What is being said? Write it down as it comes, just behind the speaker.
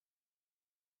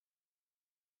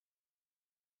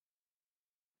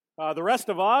The rest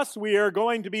of us, we are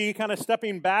going to be kind of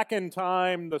stepping back in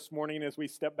time this morning as we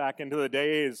step back into the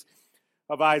days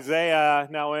of Isaiah.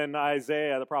 Now, in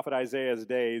Isaiah, the prophet Isaiah's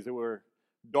days, it were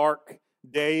dark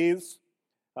days.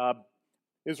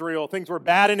 Things were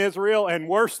bad in Israel, and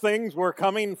worse things were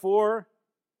coming for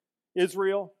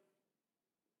Israel.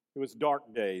 It was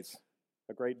dark days,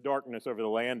 a great darkness over the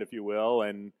land, if you will,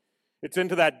 and it's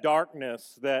into that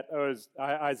darkness that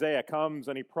Isaiah comes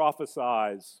and he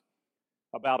prophesies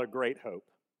about a great hope.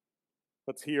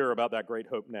 Let's hear about that great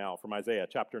hope now from Isaiah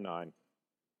chapter 9.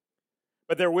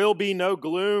 But there will be no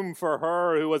gloom for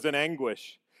her who was in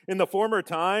anguish. In the former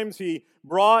times he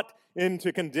brought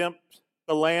into contempt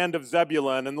the land of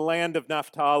Zebulun and the land of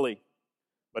Naphtali.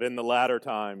 But in the latter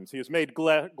times he has made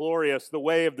glorious the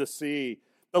way of the sea,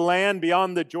 the land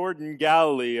beyond the Jordan,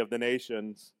 Galilee of the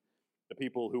nations. The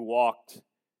people who walked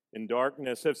in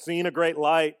darkness have seen a great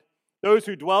light. Those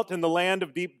who dwelt in the land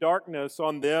of deep darkness,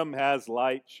 on them has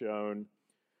light shone.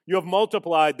 You have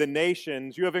multiplied the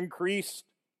nations. You have increased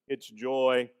its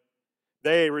joy.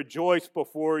 They rejoice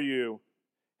before you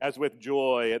as with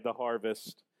joy at the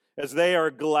harvest, as they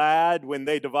are glad when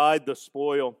they divide the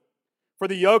spoil. For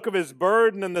the yoke of his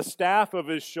burden and the staff of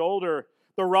his shoulder,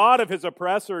 the rod of his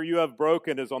oppressor you have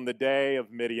broken as on the day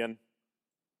of Midian.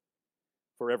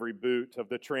 For every boot of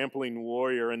the trampling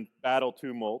warrior in battle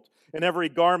tumult, and every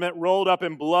garment rolled up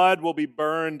in blood will be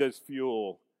burned as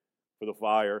fuel for the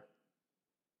fire.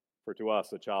 For to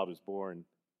us a child is born,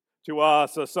 to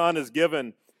us a son is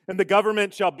given, and the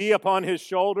government shall be upon his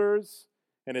shoulders,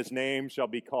 and his name shall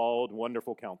be called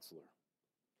Wonderful Counselor,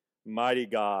 Mighty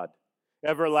God,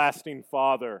 Everlasting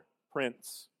Father,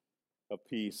 Prince of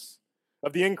Peace.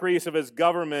 Of the increase of his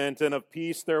government and of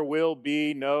peace there will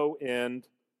be no end.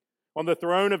 On the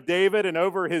throne of David and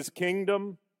over his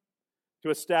kingdom, to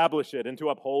establish it and to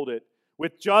uphold it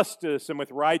with justice and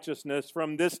with righteousness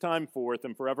from this time forth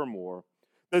and forevermore.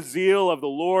 The zeal of the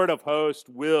Lord of hosts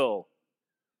will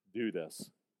do this.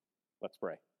 Let's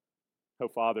pray. Oh,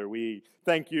 Father, we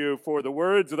thank you for the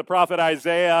words of the prophet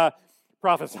Isaiah,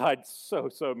 prophesied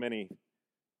so many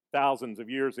thousands of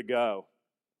years ago.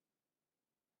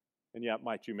 And yet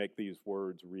might you make these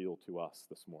words real to us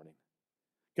this morning.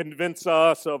 Convince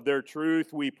us of their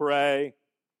truth, we pray,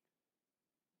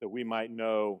 that we might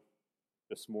know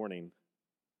this morning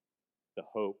the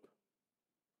hope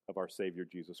of our Savior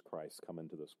Jesus Christ come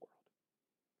into this world.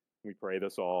 We pray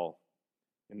this all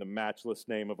in the matchless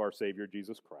name of our Savior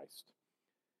Jesus Christ.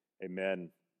 Amen.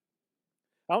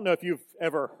 I don't know if you've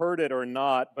ever heard it or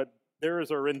not, but there is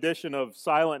a rendition of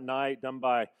Silent Night done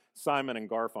by Simon and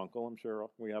Garfunkel. I'm sure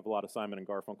we have a lot of Simon and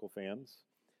Garfunkel fans.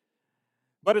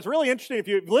 But it's really interesting if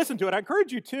you listen to it. I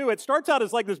encourage you to. It starts out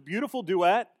as like this beautiful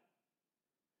duet,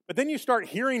 but then you start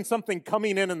hearing something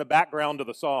coming in the background of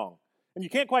the song. And you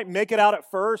can't quite make it out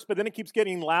at first, but then it keeps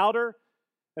getting louder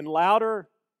and louder,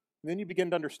 and then you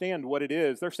begin to understand what it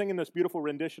is. They're singing this beautiful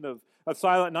rendition of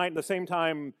Silent Night, and at the same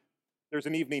time, there's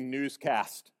an evening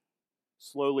newscast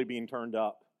slowly being turned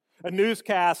up. A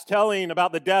newscast telling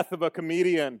about the death of a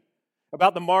comedian,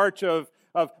 about the march of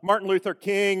Martin Luther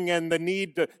King and the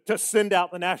need to send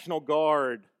out the National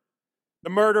Guard, the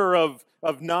murder of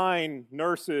 9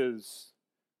 nurses,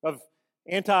 of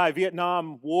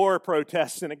anti-Vietnam War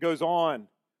protests, and it goes on,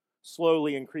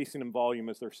 slowly increasing in volume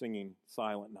as they're singing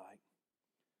Silent Night.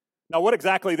 Now, what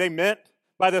exactly they meant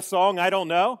by this song, I don't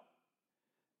know,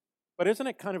 but isn't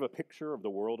it kind of a picture of the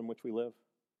world in which we live?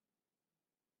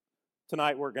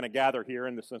 Tonight we're going to gather here,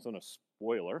 and this isn't a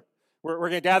spoiler, we're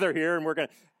going to gather here and we're going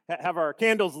to have our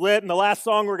candles lit, and the last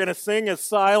song we're going to sing is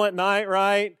Silent Night,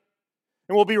 right?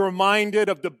 And we'll be reminded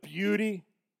of the beauty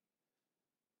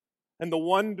and the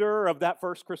wonder of that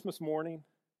first Christmas morning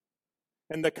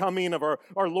and the coming of our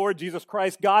Lord Jesus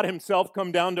Christ, God himself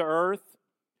come down to earth.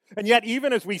 And yet,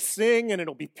 even as we sing, and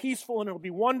it'll be peaceful and it'll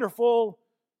be wonderful,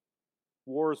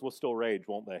 wars will still rage,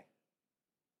 won't they?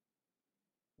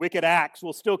 Wicked acts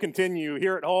will still continue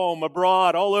here at home,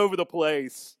 abroad, all over the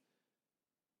place.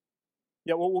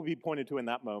 Yet what will be pointed to in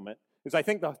that moment is, I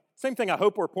think, the same thing I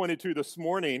hope we're pointed to this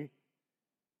morning,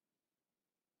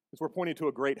 is we're pointing to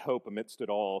a great hope amidst it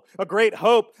all. A great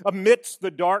hope amidst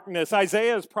the darkness.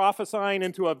 Isaiah is prophesying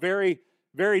into a very,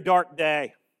 very dark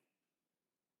day.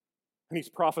 And he's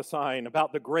prophesying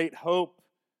about the great hope.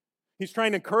 He's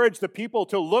trying to encourage the people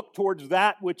to look towards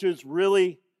that which is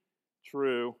really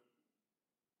true.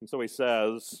 And so he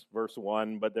says, verse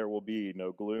 1, but there will be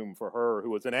no gloom for her who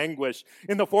was in anguish.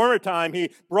 In the former time, he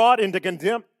brought into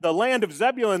contempt the land of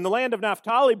Zebulun, the land of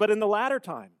Naphtali, but in the latter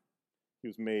time, he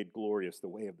was made glorious the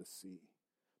way of the sea.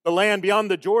 The land beyond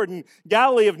the Jordan,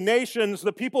 Galilee of nations,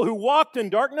 the people who walked in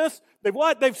darkness, they've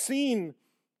what? They've seen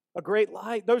a great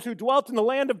light. Those who dwelt in the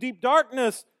land of deep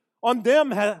darkness, on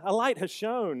them a light has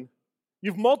shone.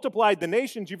 You've multiplied the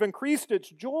nations. You've increased its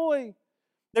joy.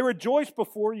 They rejoice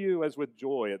before you as with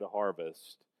joy at the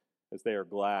harvest, as they are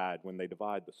glad when they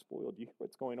divide the spoil. Do you hear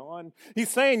what's going on? He's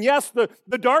saying, yes, the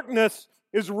darkness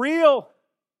is real.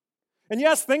 And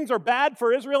yes, things are bad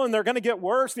for Israel, and they're going to get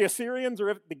worse. The Assyrians are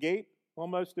at the gate,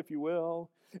 almost, if you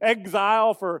will.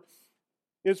 Exile for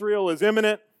Israel is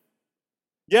imminent.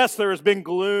 Yes, there has been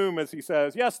gloom, as he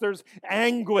says. Yes, there's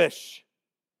anguish.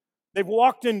 They've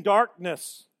walked in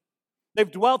darkness.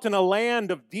 They've dwelt in a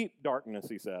land of deep darkness,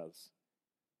 he says.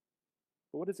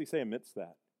 But what does he say amidst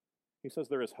that? He says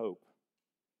there is hope.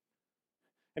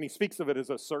 And he speaks of it as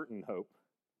a certain hope.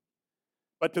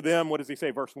 But to them, what does he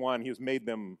say? Verse 1, he has made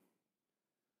them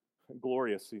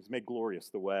glorious. He's made glorious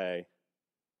the way.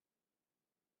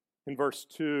 In verse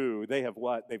 2, they have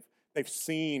what? They've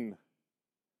seen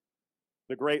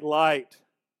the great light.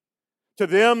 To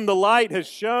them, the light has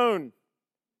shone.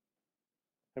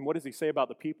 And what does he say about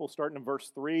the people? Starting in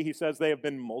verse 3, he says they have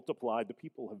been multiplied. The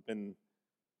people have been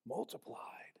multiplied.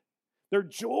 Their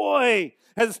joy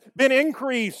has been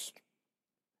increased.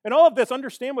 And all of this,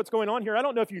 understand what's going on here. I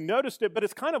don't know if you noticed it, but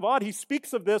it's kind of odd. He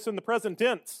speaks of this in the present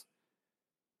tense.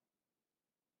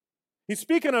 He's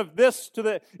speaking of this to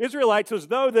the Israelites as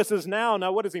though this is now.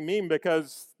 Now, what does he mean?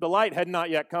 Because the light had not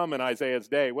yet come in Isaiah's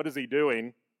day. What is he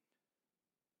doing?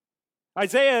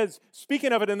 Isaiah is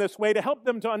speaking of it in this way to help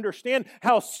them to understand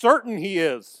how certain he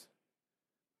is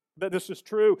that this is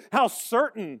true, how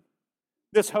certain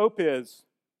this hope is,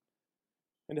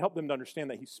 and to help them to understand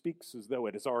that he speaks as though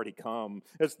it has already come,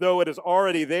 as though it is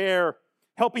already there,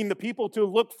 helping the people to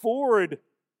look forward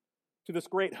to this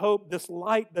great hope, this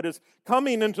light that is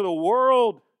coming into the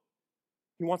world.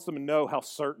 He wants them to know how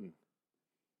certain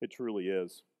it truly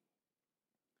is.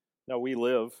 Now, we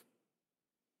live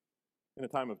in a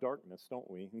time of darkness, don't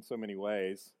we, in so many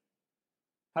ways.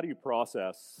 How do you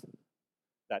process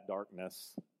that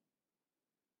darkness?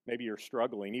 Maybe you're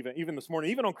struggling, even this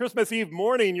morning, even on Christmas Eve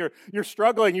morning, you're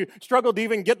struggling. You struggled to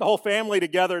even get the whole family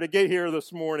together to get here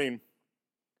this morning.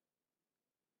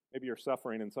 Maybe you're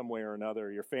suffering in some way or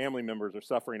another. Your family members are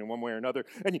suffering in one way or another.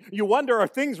 And you wonder, are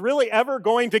things really ever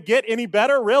going to get any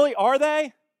better? Really, are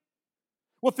they?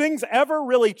 Will things ever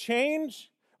really change?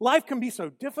 Life can be so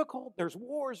difficult. There's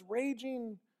wars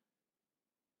raging,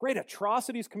 great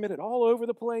atrocities committed all over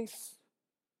the place.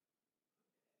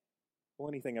 Will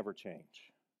anything ever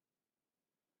change?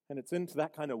 And it's into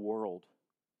that kind of world.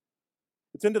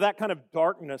 It's into that kind of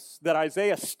darkness that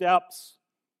Isaiah steps.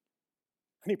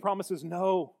 And he promises,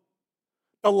 no,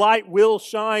 the light will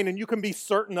shine, and you can be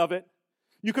certain of it.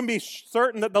 You can be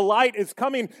certain that the light is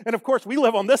coming. And of course, we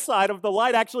live on this side of the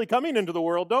light actually coming into the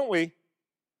world, don't we?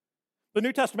 The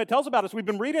New Testament tells about us. We've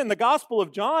been reading the Gospel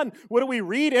of John. What do we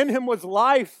read? In him was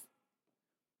life,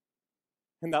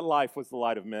 and that life was the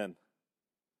light of men.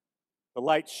 The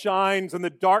light shines in the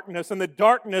darkness, and the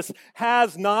darkness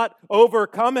has not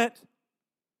overcome it.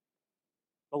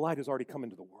 The light has already come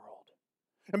into the world.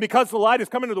 And because the light has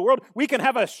come into the world, we can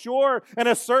have a sure and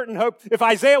a certain hope. If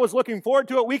Isaiah was looking forward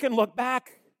to it, we can look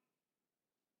back.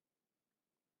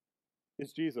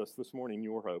 Is Jesus this morning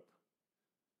your hope?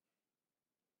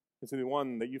 Is he the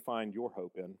one that you find your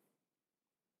hope in?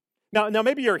 Now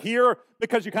maybe you're here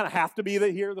because you kind of have to be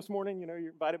here this morning. You know,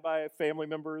 you're invited by family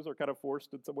members or kind of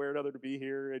forced in some way or another to be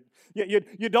here. And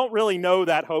you don't really know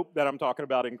that hope that I'm talking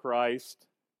about in Christ.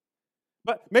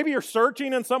 But maybe you're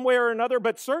searching in some way or another,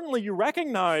 but certainly you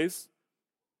recognize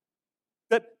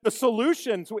that the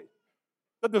solutions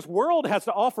that this world has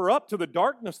to offer up to the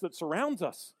darkness that surrounds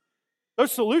us,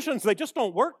 those solutions, they just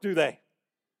don't work, do they?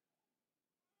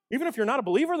 Even if you're not a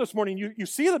believer this morning, you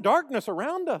see the darkness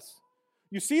around us.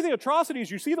 You see the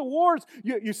atrocities, you see the wars,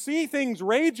 you see things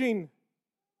raging.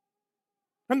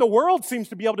 And the world seems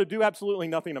to be able to do absolutely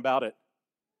nothing about it.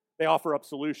 They offer up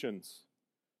solutions,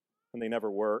 and they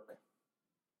never work.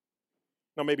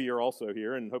 Now, maybe you're also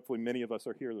here, and hopefully many of us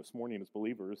are here this morning as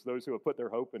believers, those who have put their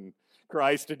hope in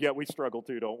Christ, and yet we struggle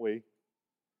too, don't we?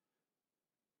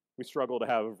 We struggle to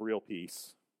have real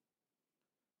peace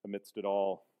amidst it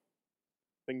all.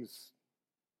 Things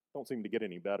don't seem to get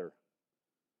any better.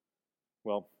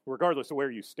 Well, regardless of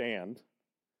where you stand,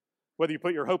 whether you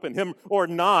put your hope in him or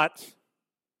not,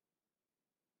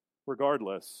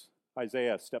 regardless,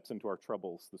 Isaiah steps into our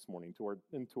troubles this morning,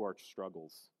 into our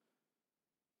struggles.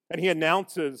 And he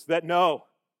announces that no,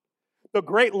 the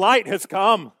great light has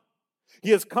come.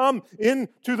 He has come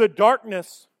into the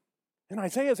darkness. And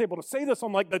Isaiah is able to say this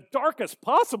on like the darkest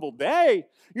possible day.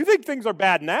 You think things are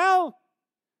bad now?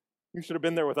 You should have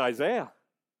been there with Isaiah,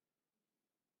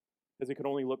 as he could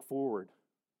only look forward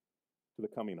to to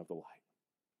the coming of the light.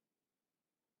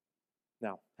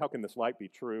 Now, how can this light be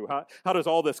true? How does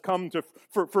all this come to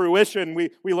fruition?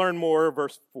 We learn more,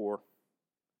 verse 4.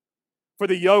 For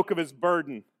the yoke of his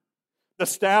burden, the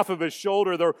staff of his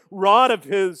shoulder, the rod of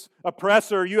his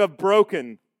oppressor, you have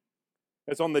broken,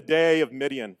 as on the day of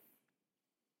Midian.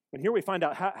 And here we find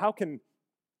out how can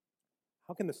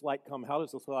this light come? How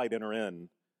does this light enter in?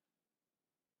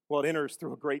 Well, it enters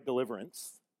through a great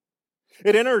deliverance.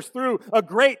 It enters through a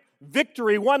great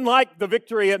victory, one like the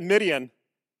victory at Midian.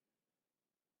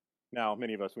 Now,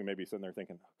 many of us, we may be sitting there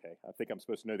thinking, okay, I think I'm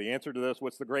supposed to know the answer to this.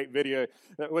 What's the great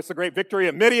victory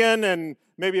at Midian? And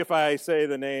maybe if I say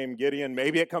the name Gideon,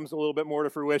 maybe it comes a little bit more to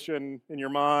fruition in your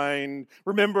mind.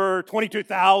 Remember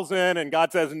 22,000 and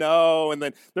God says no, and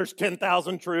then there's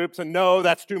 10,000 troops and no,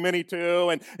 that's too many too.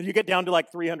 And you get down to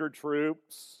like 300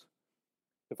 troops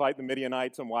to fight the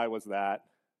Midianites. And why was that?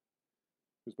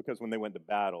 It was because when they went to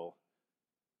battle,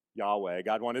 Yahweh,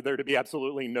 God wanted there to be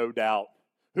absolutely no doubt.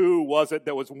 Who was it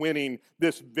that was winning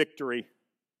this victory?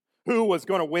 Who was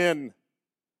going to win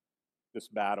this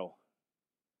battle?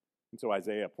 And so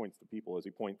Isaiah points to people, as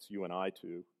he points you and I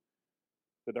to,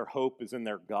 that their hope is in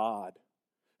their God,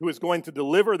 who is going to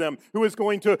deliver them, who is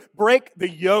going to break the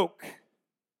yoke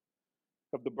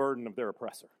of the burden of their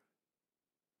oppressor.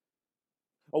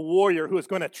 A warrior who is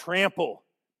going to trample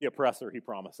the oppressor, he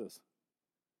promises.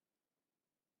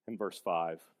 In verse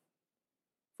 5,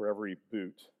 for every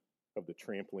boot of the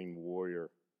trampling warrior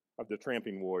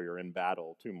in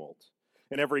battle tumult,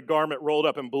 and every garment rolled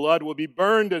up in blood will be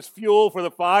burned as fuel for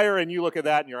the fire. And you look at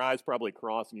that and your eyes probably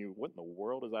cross and you, what in the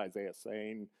world is Isaiah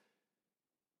saying?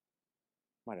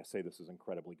 Might I say this is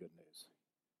incredibly good news,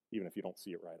 even if you don't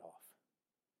see it right off.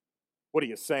 What are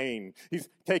you saying? He's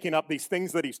taking up these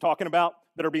things that he's talking about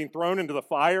that are being thrown into the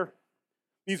fire.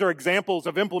 These are examples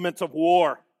of implements of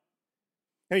war.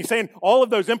 And he's saying all of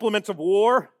those implements of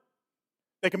war,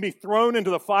 they can be thrown into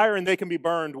the fire and they can be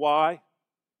burned. Why?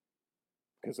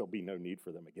 Because there'll be no need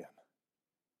for them again.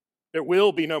 There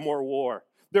will be no more war.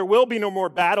 There will be no more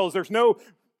battles. There's no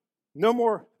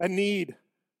more a need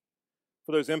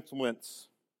for those implements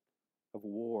of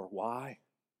war. Why?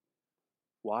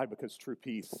 Why? Because true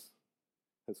peace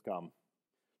has come.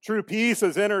 True peace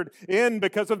has entered in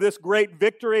because of this great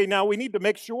victory. Now we need to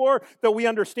make sure that we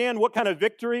understand what kind of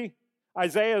victory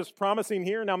Isaiah is promising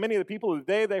here. Now, many of the people of the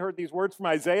day, they heard these words from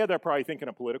Isaiah, they're probably thinking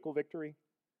a political victory,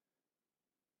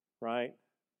 right?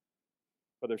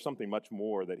 But there's something much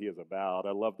more that he is about.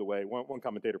 I love the way, one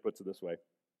commentator puts it this way.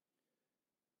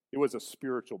 It was a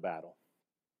spiritual battle.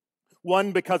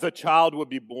 One, because a child would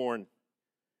be born.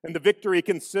 And the victory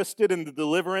consisted in the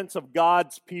deliverance of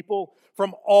God's people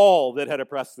from all that had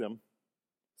oppressed them.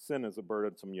 Sin is a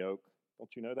burdensome yoke.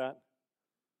 Don't you know that?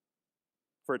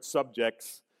 For its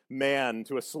subjects man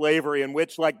to a slavery in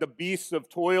which, like the beasts of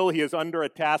toil, he is under a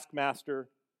taskmaster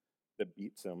that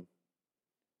beats him.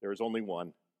 There is only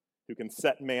one who can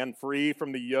set man free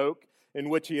from the yoke in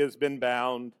which he has been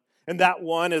bound, and that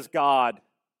one is God.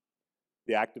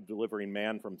 The act of delivering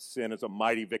man from sin is a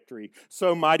mighty victory,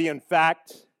 so mighty, in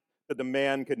fact, that the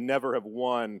man could never have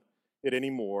won it any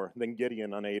more than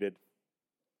Gideon, unaided,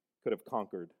 could have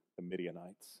conquered the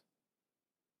Midianites.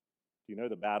 You know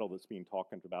the battle that's being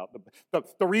talked about.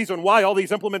 The reason why all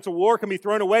these implements of war can be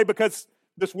thrown away, because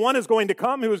this one is going to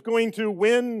come who is going to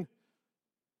win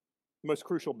the most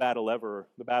crucial battle ever,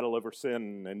 the battle over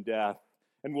sin and death,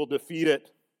 and will defeat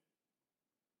it.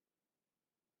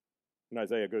 And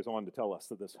Isaiah goes on to tell us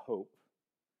that this hope,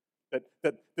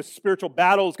 that this spiritual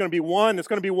battle is going to be won. It's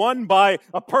going to be won by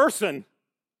a person.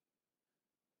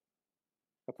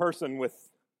 A person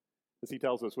with, as he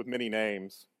tells us, with many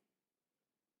names.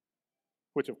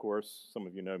 Which, of course, some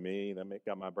of you know me. That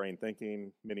got my brain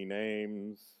thinking. Many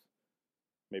names.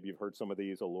 Maybe you've heard some of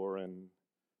these. Aloran,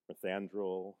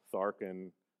 Methandrel,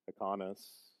 Tharkin, Econis.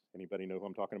 Anybody know who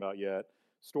I'm talking about yet?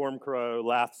 Stormcrow,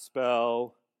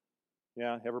 Lathspell.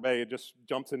 Yeah, everybody, it just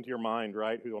jumps into your mind,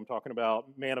 right, who I'm talking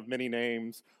about. Man of many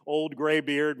names. Old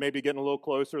Graybeard, maybe getting a little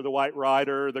closer. The White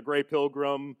Rider, the Grey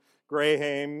Pilgrim,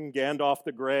 Greyhaim, Gandalf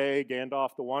the Grey,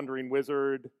 Gandalf the Wandering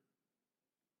Wizard.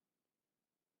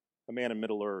 A man in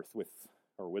Middle-earth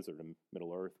wizard in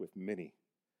Middle-earth with many,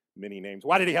 many names.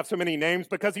 Why did he have so many names?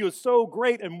 Because he was so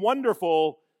great and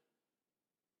wonderful.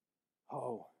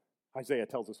 Oh, Isaiah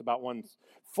tells us about one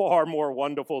far more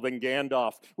wonderful than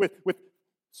Gandalf, with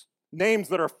names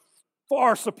that are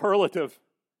far superlative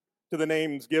to the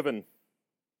names given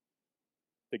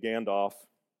to Gandalf.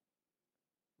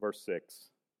 Verse 6,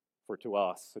 for to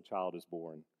us a child is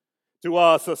born. To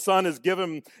us a son is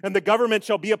given, and the government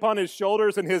shall be upon his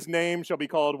shoulders, and his name shall be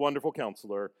called Wonderful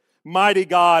Counselor, Mighty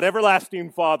God,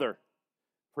 Everlasting Father,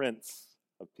 Prince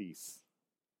of Peace.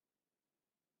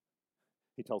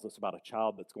 He tells us about a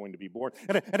child that's going to be born.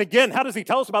 And again, how does he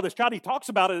tell us about this child? He talks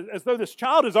about it as though this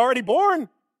child is already born.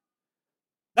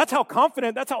 That's how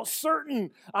confident, that's how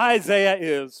certain Isaiah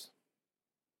is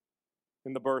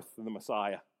in the birth of the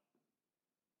Messiah,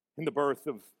 in the birth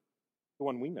of the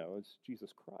one we know as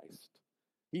Jesus Christ.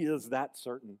 He is that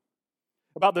certain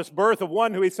about this birth of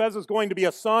one who he says is going to be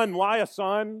a son. Why a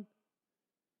son?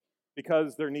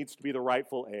 Because there needs to be the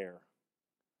rightful heir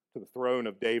to the throne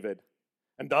of David,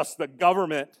 and thus the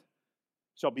government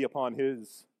shall be upon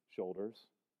his shoulders.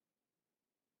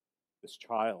 This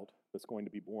child that's going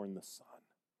to be born, the son,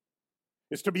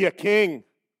 is to be a king,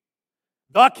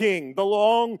 the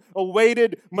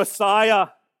long-awaited Messiah.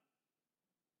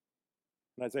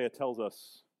 And Isaiah tells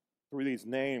us through these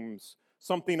names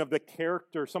something of the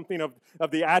character, something of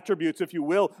the attributes, if you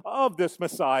will, of this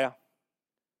Messiah.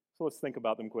 So let's think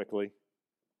about them quickly.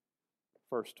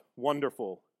 First,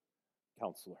 wonderful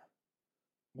counselor.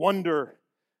 Wonder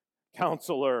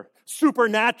counselor.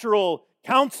 Supernatural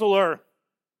counselor.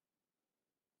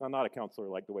 Now, not a counselor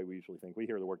like the way we usually think. We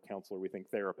hear the word counselor, we think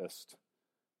therapist.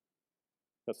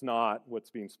 That's not what's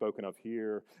being spoken of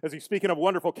here. As he's speaking of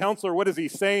wonderful counselor, what is he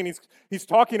saying? He's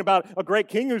talking about a great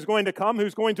king who's going to come,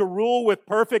 who's going to rule with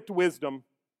perfect wisdom.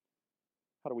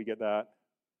 How do we get that?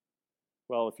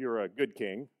 Well, if you're a good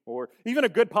king, or even a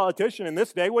good politician in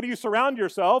this day, what do you surround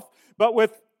yourself but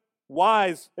with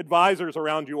wise advisors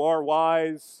around you, or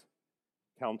wise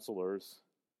counselors?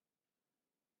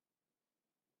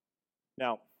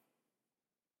 Now,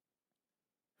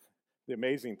 the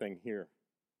amazing thing here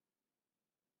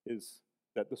is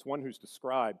that this one who's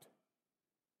described,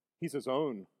 he's his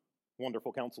own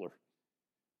wonderful counselor.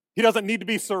 He doesn't need to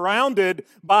be surrounded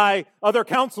by other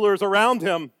counselors around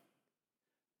him.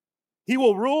 He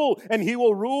will rule, and he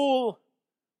will rule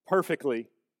perfectly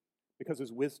because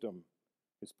his wisdom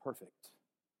is perfect.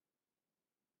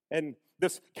 And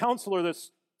this counselor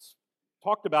that's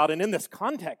talked about, and in this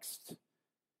context,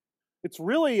 it's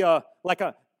really like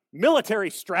a military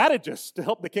strategist to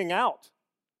help the king out.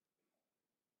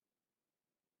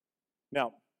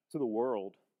 Now, to the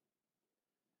world,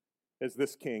 as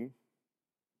this king,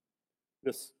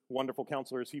 this wonderful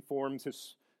counselor, as he forms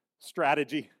his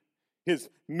strategy, his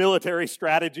military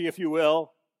strategy, if you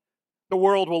will, the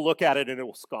world will look at it and it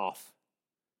will scoff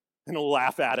and it will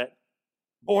laugh at it.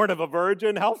 Born of a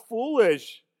virgin, how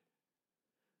foolish.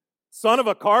 Son of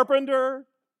a carpenter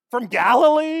from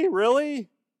Galilee, really?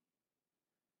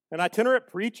 An itinerant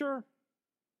preacher?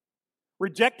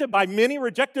 Rejected by many,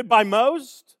 rejected by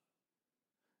most?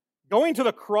 Going to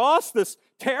the cross, this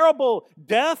terrible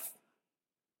death?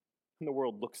 And the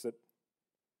world looks at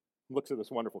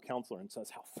this wonderful counselor and says,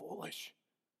 how foolish.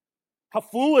 How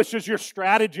foolish is your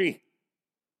strategy?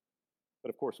 But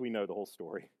of course, we know the whole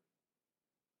story.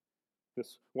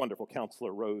 This wonderful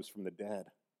counselor rose from the dead,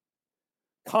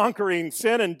 conquering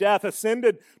sin and death,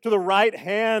 ascended to the right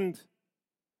hand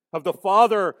of the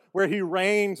Father, where he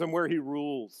reigns and where he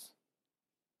rules,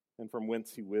 and from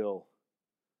whence he will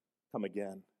come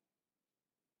again.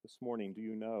 This morning, do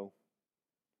you know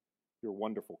your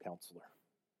wonderful counselor?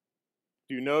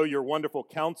 Do you know your wonderful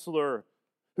counselor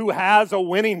who has a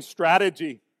winning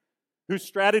strategy, whose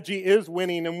strategy is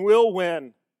winning and will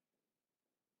win?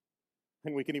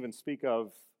 And we can even speak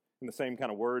of, in the same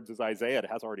kind of words as Isaiah, it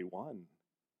has already won,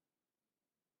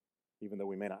 even though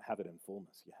we may not have it in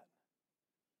fullness yet.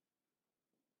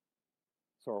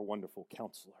 So our wonderful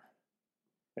counselor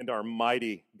and our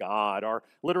mighty God, our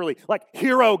literally like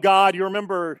hero God. You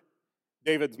remember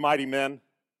David's mighty men?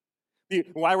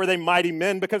 Why were they mighty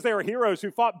men? Because they were heroes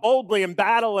who fought boldly in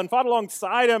battle and fought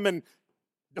alongside him and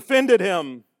defended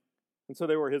him. And so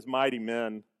they were his mighty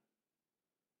men.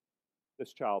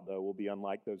 This child, though, will be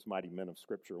unlike those mighty men of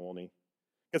Scripture, won't he?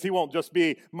 Because he won't just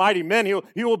be mighty men,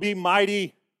 he will be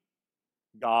mighty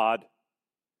God,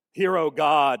 hero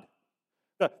God.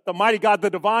 The mighty God, the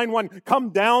divine one,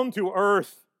 come down to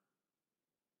earth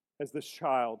as this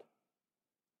child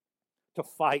to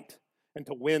fight and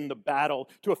to win the battle,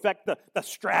 to effect the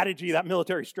strategy, that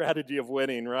military strategy of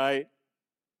winning, right?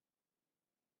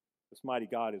 This mighty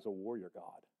God is a warrior God.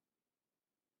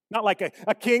 Not like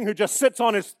a king who just sits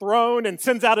on his throne and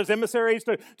sends out his emissaries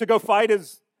to go fight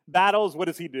his battles. What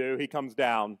does he do? He comes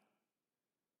down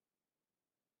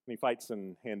and he fights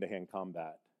in hand-to-hand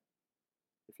combat,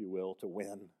 if you will, to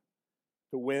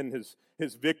win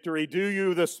his victory. Do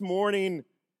you this morning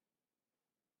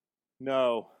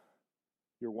know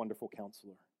your wonderful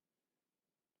counselor?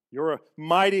 You're a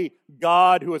mighty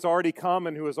God who has already come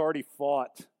and who has already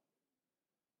fought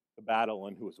the battle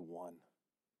and who has won.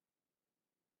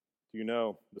 Do you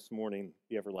know this morning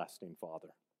the everlasting Father?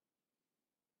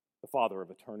 the Father of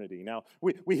eternity. Now,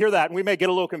 we hear that and we may get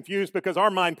a little confused because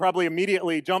our mind probably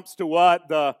immediately jumps to what?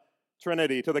 The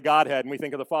Trinity, to the Godhead, and we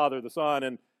think of the Father, the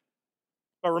Son.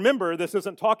 But remember, this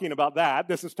isn't talking about that.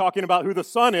 This is talking about who the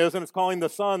Son is, and it's calling the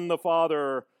Son the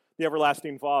Father, the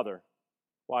everlasting Father.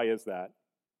 Why is that?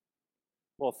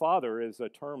 Well, Father is a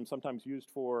term sometimes used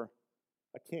for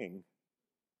a king.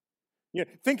 You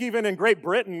know, think even in Great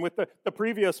Britain with the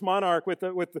previous monarch, with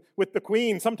the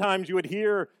Queen, sometimes you would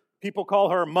hear people call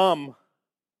her Mum.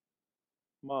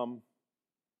 Mum,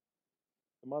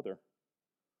 the mother.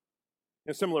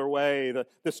 In a similar way,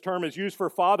 this term is used for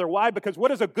father. Why? Because what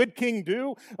does a good king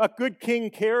do? A good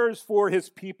king cares for his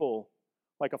people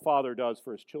like a father does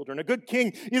for his children. A good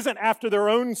king isn't after their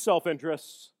own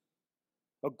self-interests.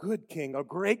 A good king, a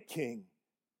great king,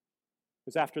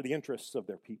 is after the interests of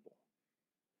their people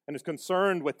and is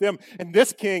concerned with them. And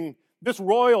this king, this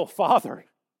royal father,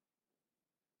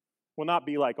 will not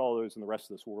be like all those in the rest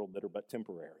of this world that are but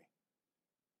temporary.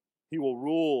 He will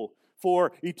rule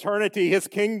for eternity. His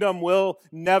kingdom will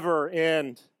never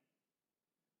end.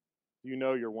 You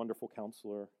know your wonderful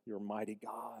counselor, your mighty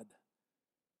God,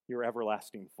 your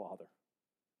everlasting Father,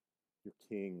 your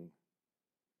King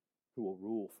who will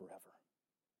rule forever.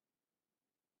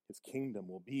 His kingdom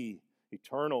will be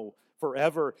eternal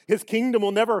forever. His kingdom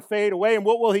will never fade away. And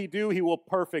what will he do? He will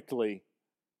perfectly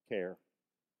care.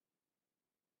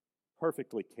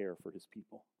 Perfectly care for his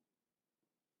people.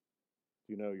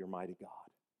 You know your mighty God,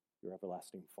 your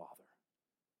everlasting Father.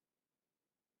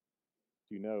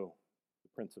 Do you know the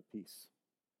Prince of Peace?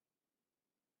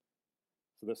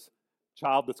 So this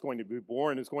child that's going to be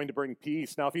born is going to bring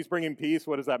peace. Now, if he's bringing peace,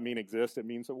 what does that mean exist? It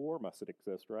means a war must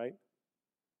exist, right?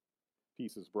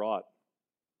 Peace is brought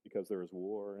because there is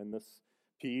war. And this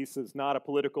peace is not a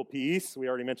political peace. We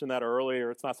already mentioned that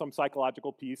earlier. It's not some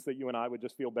psychological peace that you and I would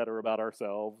just feel better about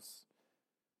ourselves.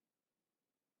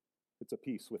 It's a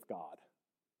peace with God.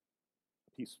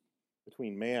 A peace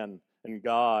between man and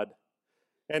God.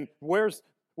 And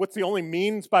what's the only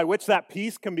means by which that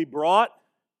peace can be brought?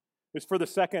 Is for the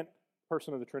second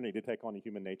person of the Trinity to take on a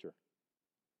human nature.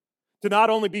 To not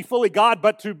only be fully God,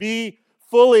 but to be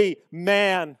fully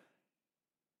man.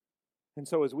 And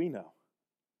so as we know,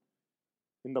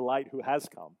 in the light who has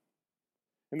come,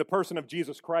 in the person of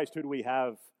Jesus Christ, who do we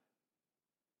have?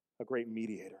 A great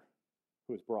mediator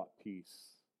who has brought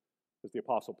peace. As the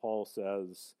Apostle Paul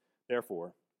says,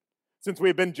 therefore, since we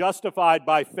have been justified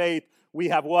by faith, we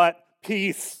have what?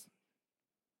 Peace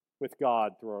with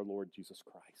God through our Lord Jesus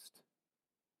Christ.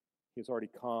 He has already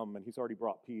come and he's already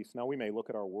brought peace. Now we may look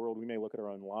at our world, we may look at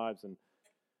our own lives and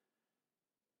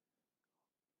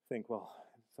think, well,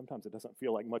 sometimes it doesn't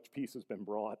feel like much peace has been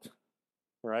brought,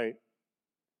 right?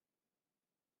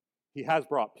 He has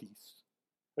brought peace.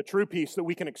 A true peace that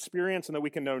we can experience and that we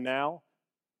can know now.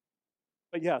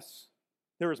 But yes,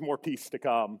 there is more peace to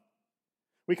come.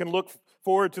 We can look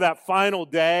forward to that final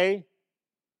day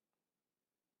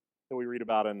that we read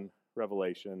about in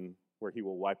Revelation, where he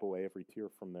will wipe away every tear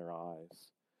from their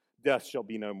eyes. Death shall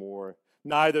be no more.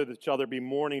 Neither shall there be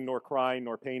mourning, nor crying,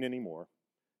 nor pain anymore,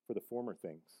 for the former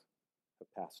things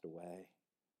have passed away.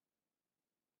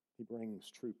 He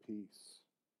brings true peace.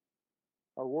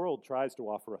 Our world tries to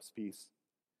offer us peace.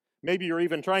 Maybe you're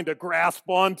even trying to grasp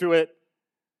onto it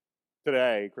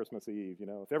today, Christmas Eve. You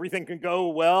know, if everything can go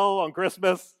well on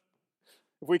Christmas,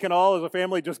 if we can all as a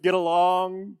family just get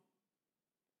along,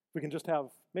 we can just have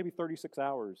maybe 36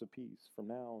 hours of peace from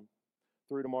now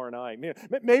through tomorrow night.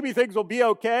 Maybe things will be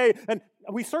okay. And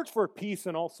we search for peace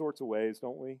in all sorts of ways,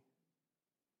 don't we?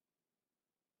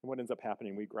 And what ends up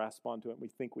happening, we grasp onto it and we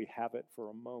think we have it for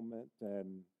a moment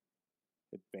and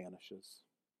it vanishes.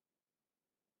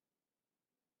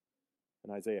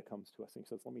 And Isaiah comes to us and he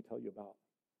says, let me tell you about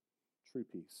true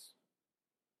peace.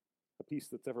 A peace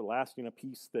that's everlasting, a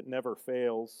peace that never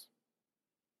fails.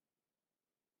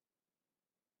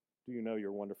 Do you know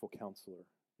your wonderful counselor,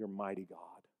 your mighty God,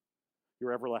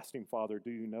 your everlasting Father? Do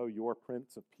you know your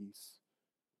Prince of Peace?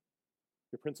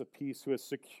 Your Prince of Peace who has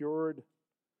secured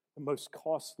the most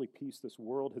costly peace this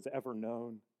world has ever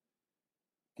known.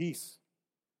 Peace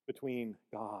between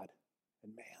God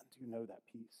and man. Do you know that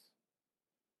peace?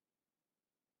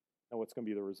 Now what's going to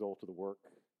be the result of the work?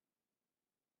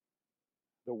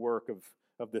 The work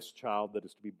of this child that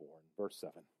is to be born. Verse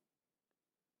 7.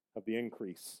 Of the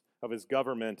increase of his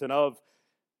government and of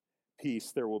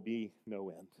peace there will be no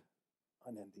end.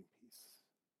 Unending peace.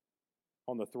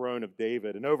 On the throne of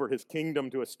David and over his kingdom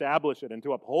to establish it and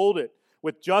to uphold it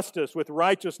with justice, with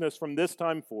righteousness from this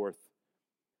time forth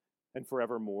and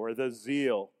forevermore. The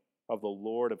zeal of the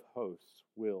Lord of hosts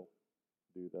will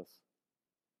do this.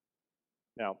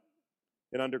 Now,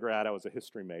 in undergrad, I was a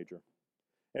history major.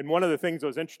 And one of the things that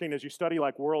was interesting as you study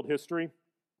like world history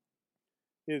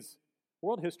is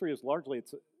largely,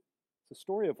 it's a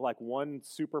story of like one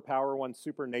superpower, one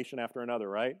super nation after another,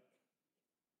 right?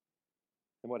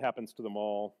 And what happens to them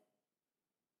all?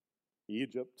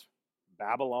 Egypt,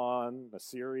 Babylon,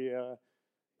 Assyria,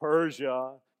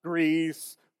 Persia,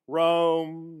 Greece,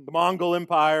 Rome, the Mongol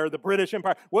Empire, the British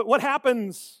Empire. What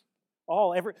happens?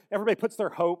 Everybody puts their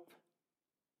hope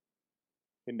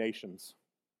in nations.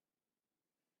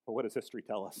 But what does history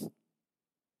tell us?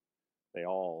 They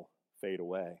all fade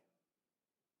away.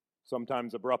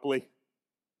 Sometimes abruptly,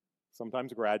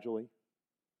 sometimes gradually,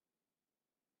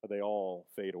 but they all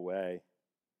fade away.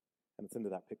 And it's into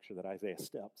that picture that Isaiah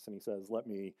steps and he says, let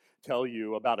me tell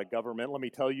you about a government. Let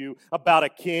me tell you about a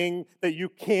king that you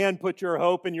can put your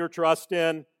hope and your trust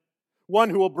in. One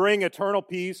who will bring eternal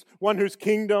peace. One whose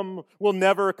kingdom will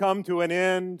never come to an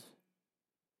end.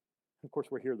 And of course,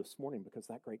 we're here this morning because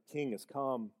that great king has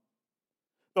come.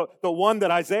 The one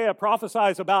that Isaiah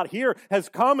prophesies about here has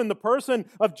come in the person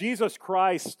of Jesus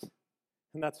Christ.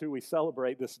 And that's who we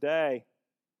celebrate this day.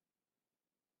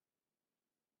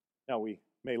 Now, we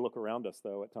may look around us,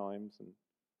 though, at times and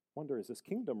wonder, has this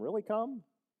kingdom really come?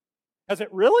 Has it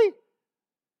really?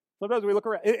 Sometimes we look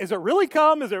around, is it really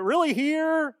come? Is it really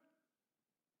here?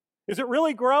 Is it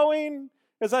really growing,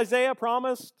 as Isaiah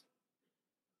promised?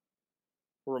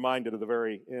 We're reminded of the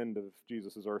very end of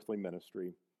Jesus' earthly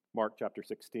ministry. Mark chapter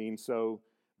 16, so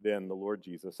then the Lord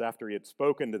Jesus, after he had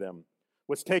spoken to them,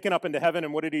 was taken up into heaven,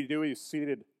 and what did he do? He was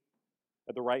seated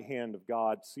at the right hand of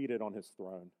God, seated on his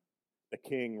throne. The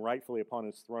king rightfully upon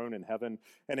his throne in heaven.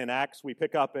 And in Acts we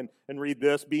pick up and read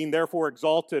this, being therefore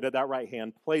exalted at that right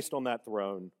hand, placed on that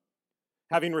throne.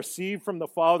 Having received from the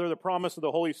Father the promise of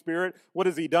the Holy Spirit, what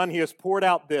has he done? He has poured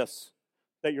out this,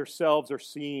 that yourselves are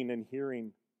seeing and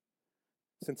hearing.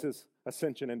 Since his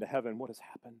ascension into heaven, what has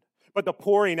happened? But the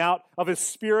pouring out of his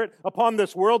Spirit upon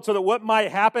this world so that what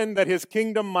might happen? That his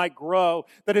kingdom might grow,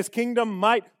 that his kingdom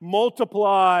might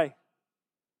multiply.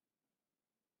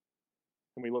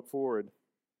 And we look forward to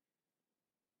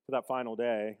that final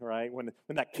day, right? When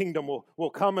that kingdom will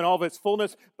come in all of its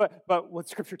fullness. But what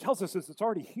Scripture tells us is it's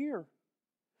already here.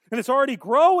 And it's already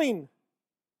growing.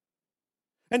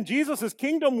 And Jesus'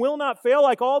 kingdom will not fail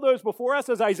like all those before us.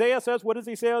 As Isaiah says, what does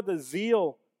he say? The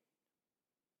zeal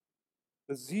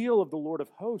of the Lord of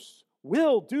hosts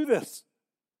will do this.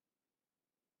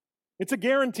 It's a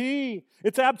guarantee.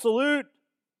 It's absolute.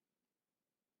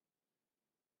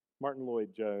 Martin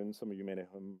Lloyd-Jones, some of you may know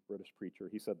him, British preacher,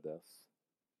 he said this.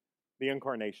 The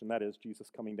incarnation, that is, Jesus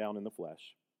coming down in the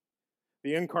flesh.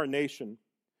 The incarnation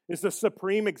is the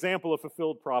supreme example of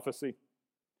fulfilled prophecy.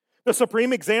 The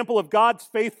supreme example of God's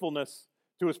faithfulness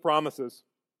to his promises.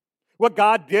 What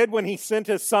God did when he sent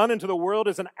his Son into the world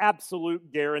is an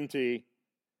absolute guarantee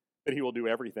that he will do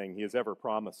everything he has ever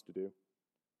promised to do.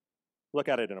 Look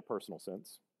at it in a personal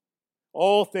sense.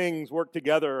 All things work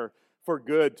together for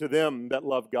good to them that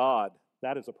love God.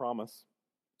 That is a promise.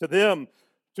 To them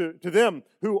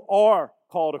who are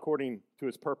called according to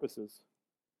his purposes.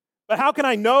 But how can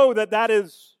I know that that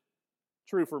is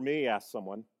true for me, asked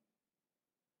someone.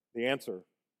 The answer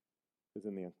is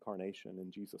in the incarnation,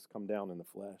 in Jesus come down in the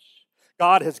flesh.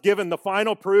 God has given the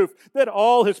final proof that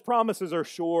all his promises are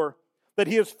sure, that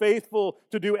he is faithful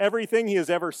to do everything he has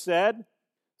ever said.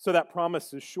 So that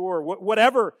promise is sure.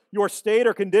 Whatever your state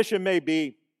or condition may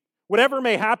be, whatever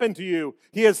may happen to you,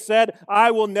 he has said,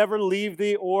 I will never leave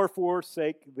thee or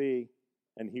forsake thee.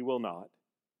 And he will not.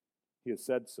 He has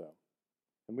said so.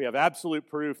 And we have absolute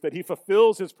proof that he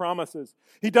fulfills his promises.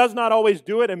 He does not always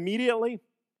do it immediately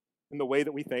in the way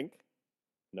that we think.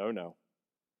 No.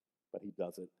 But he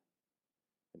does it.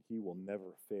 And he will never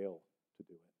fail to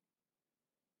do it.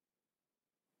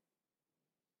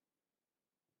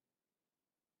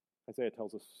 Isaiah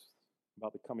tells us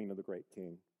about the coming of the great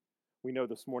king. We know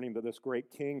this morning that this great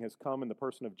king has come in the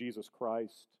person of Jesus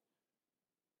Christ.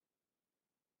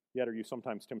 Yet are you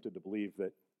sometimes tempted to believe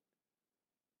that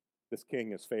this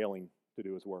king is failing to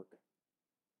do his work?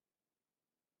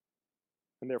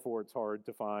 And therefore it's hard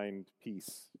to find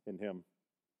peace in him.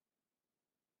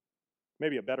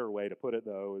 Maybe a better way to put it,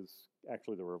 though, is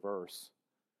actually the reverse.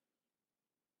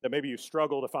 That maybe you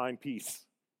struggle to find peace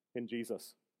in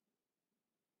Jesus.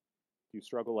 Do you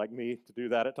struggle like me to do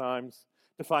that at times?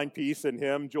 To find peace in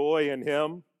him, joy in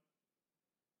him?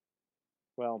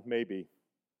 Well, maybe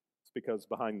it's because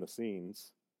behind the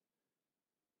scenes,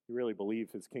 you really believe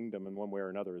his kingdom in one way or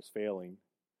another is failing.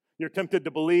 You're tempted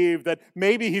to believe that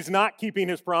maybe he's not keeping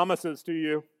his promises to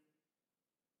you.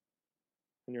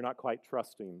 And you're not quite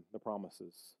trusting the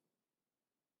promises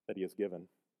that he has given.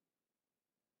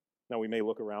 Now, we may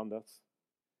look around us.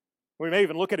 We may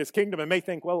even look at his kingdom and may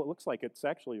think, well, it looks like it's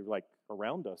actually like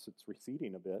around us. It's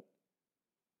receding a bit.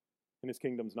 And his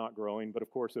kingdom's not growing. But of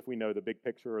course, if we know the big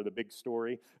picture or the big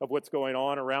story of what's going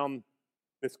on around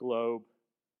this globe,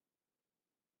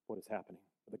 what is happening?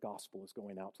 The gospel is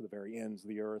going out to the very ends of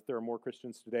the earth. There are more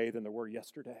Christians today than there were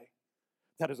yesterday.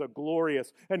 That is a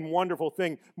glorious and wonderful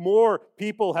thing. More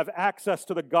people have access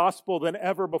to the gospel than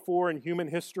ever before in human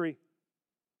history.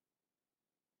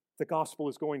 The gospel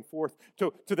is going forth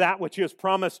to that which he has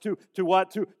promised, to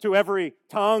what? To every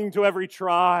tongue, to every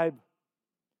tribe,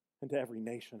 and to every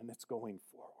nation, and it's going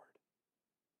forward.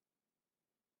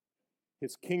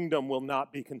 His kingdom will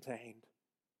not be contained.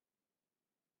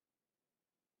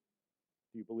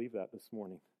 Do you believe that this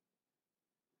morning?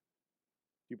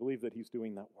 Do you believe that he's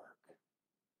doing that work?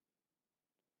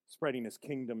 Spreading his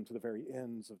kingdom to the very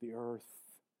ends of the earth.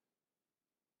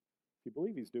 If you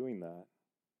believe he's doing that,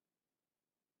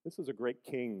 this is a great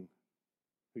king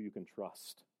who you can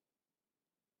trust.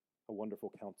 A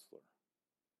wonderful counselor.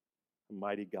 A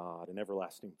mighty God, an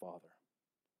everlasting Father.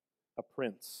 A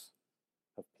Prince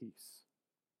of Peace.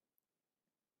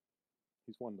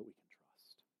 He's one that we can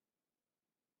trust.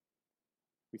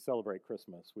 We celebrate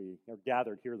Christmas. We are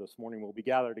gathered here this morning. We'll be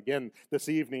gathered again this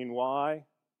evening. Why?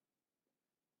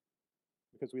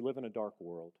 Because we live in a dark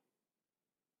world.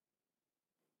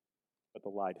 But the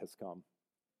light has come.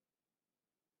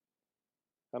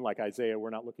 Unlike Isaiah, we're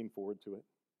not looking forward to it.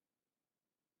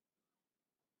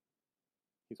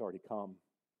 He's already come.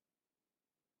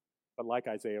 But like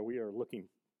Isaiah, we are looking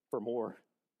for more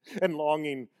and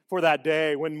longing for that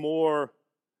day when more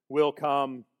will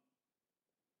come.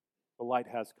 The light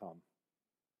has come.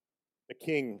 The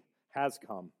King has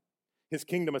come. His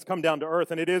kingdom has come down to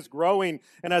earth, and it is growing.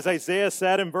 And as Isaiah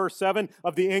said in verse 7,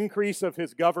 of the increase of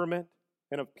his government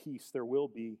and of peace, there will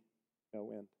be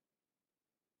no end.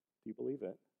 Do you believe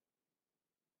it?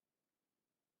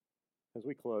 As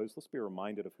we close, let's be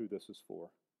reminded of who this is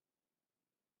for.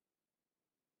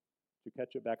 Did you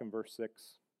catch it back in verse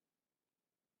 6?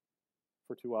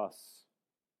 For to us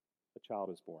a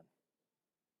child is born.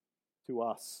 To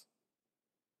us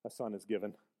a son is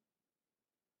given.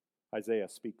 Isaiah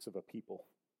speaks of a people,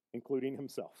 including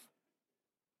himself,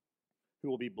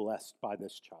 who will be blessed by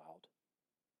this child.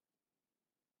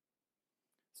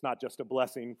 It's not just a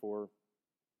blessing for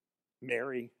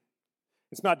Mary.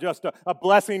 It's not just a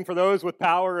blessing for those with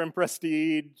power and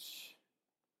prestige,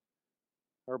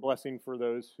 or a blessing for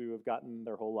those who have gotten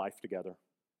their whole life together.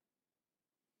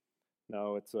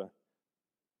 No, it's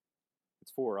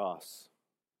for us,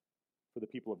 for the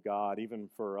people of God, even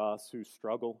for us who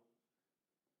struggle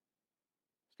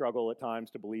at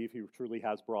times to believe he truly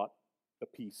has brought the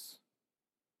peace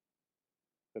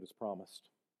that is promised.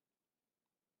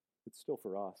 It's still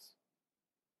for us.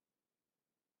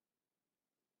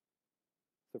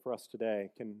 So for us today,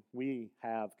 can we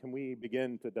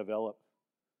begin to develop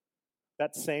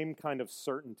that same kind of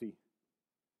certainty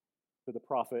that the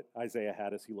prophet Isaiah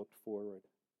had as he looked forward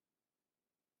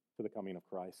to the coming of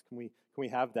Christ? Can we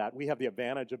have that? We have the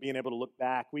advantage of being able to look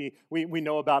back. We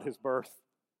know about his birth.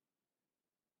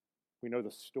 We know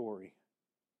the story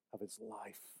of his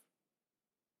life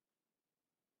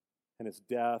and his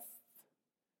death,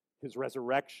 his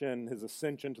resurrection, his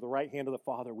ascension to the right hand of the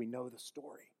Father. We know the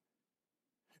story.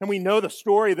 And we know the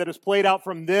story that is played out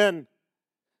from then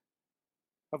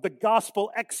of the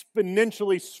gospel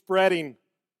exponentially spreading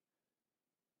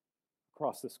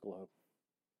across this globe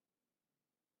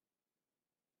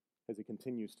as he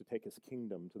continues to take his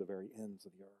kingdom to the very ends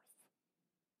of the earth.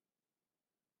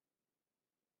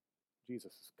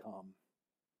 Jesus has come,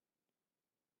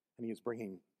 and he is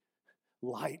bringing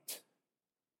light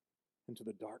into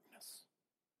the darkness.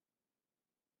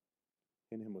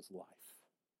 In him was life,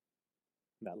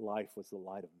 and that life was the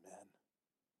light of men.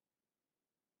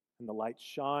 And the light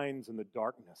shines in the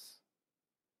darkness,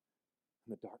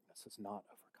 and the darkness has not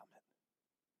overcome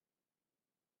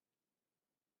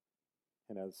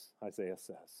it. And as Isaiah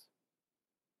says,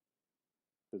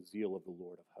 the zeal of the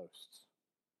Lord of hosts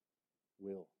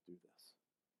will do this.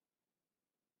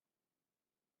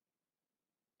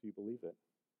 Do you believe it?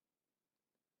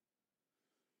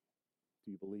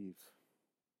 Do you believe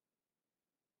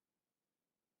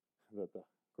that the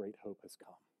great hope has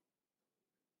come?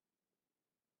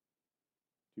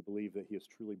 Do you believe that he has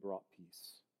truly brought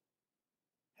peace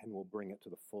and will bring it to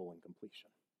the full and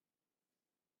completion?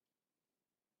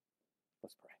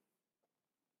 Let's pray.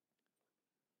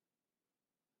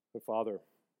 So, Father,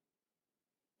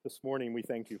 this morning we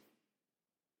thank you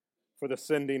for the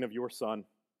sending of your Son.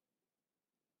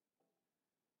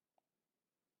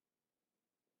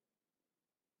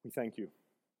 We thank you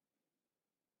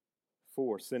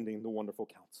for sending the wonderful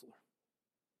counselor.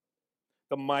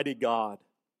 the mighty God,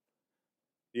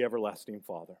 the everlasting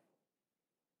Father,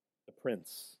 the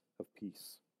Prince of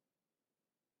Peace.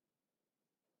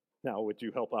 Now, would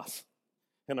you help us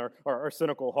in our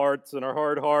cynical hearts and our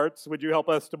hard hearts? Would you help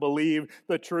us to believe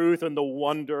the truth and the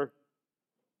wonder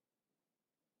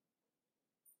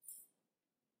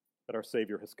that our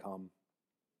Savior has come?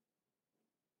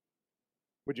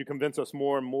 Would you convince us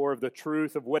more and more of the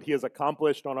truth of what he has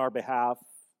accomplished on our behalf?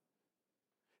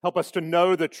 Help us to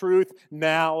know the truth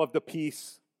now of the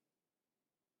peace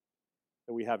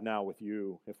that we have now with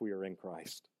you if we are in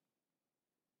Christ.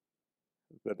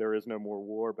 That there is no more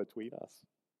war between us.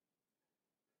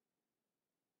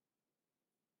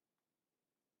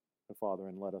 And Father,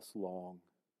 and let us long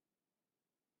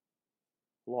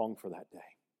for that day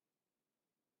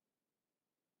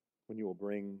when you will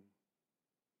bring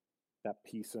that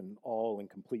peace in all and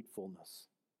complete fullness.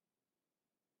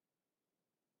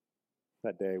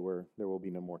 That day where there will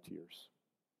be no more tears,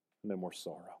 no more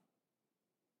sorrow,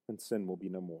 and sin will be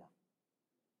no more.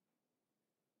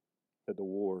 That the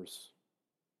wars,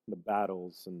 the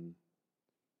battles, and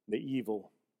the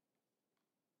evil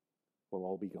will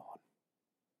all be gone.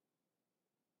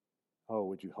 Oh,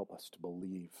 would you help us to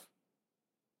believe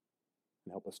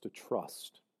and help us to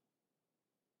trust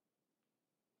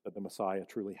that the Messiah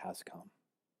truly has come.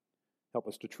 Help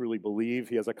us to truly believe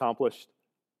he has accomplished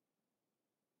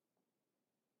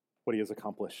what he has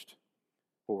accomplished,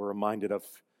 what we're reminded of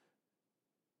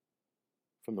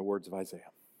from the words of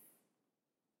Isaiah.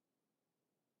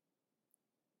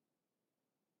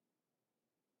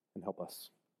 And help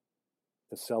us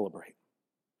to celebrate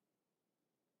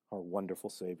our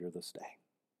wonderful Savior this day.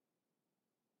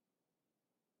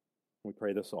 We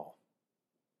pray this all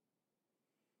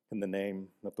in the name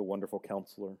of the wonderful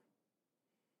Counselor,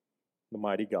 the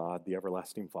mighty God, the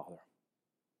everlasting Father,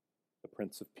 the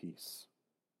Prince of Peace,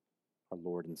 our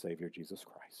Lord and Savior Jesus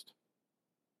Christ.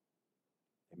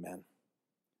 Amen.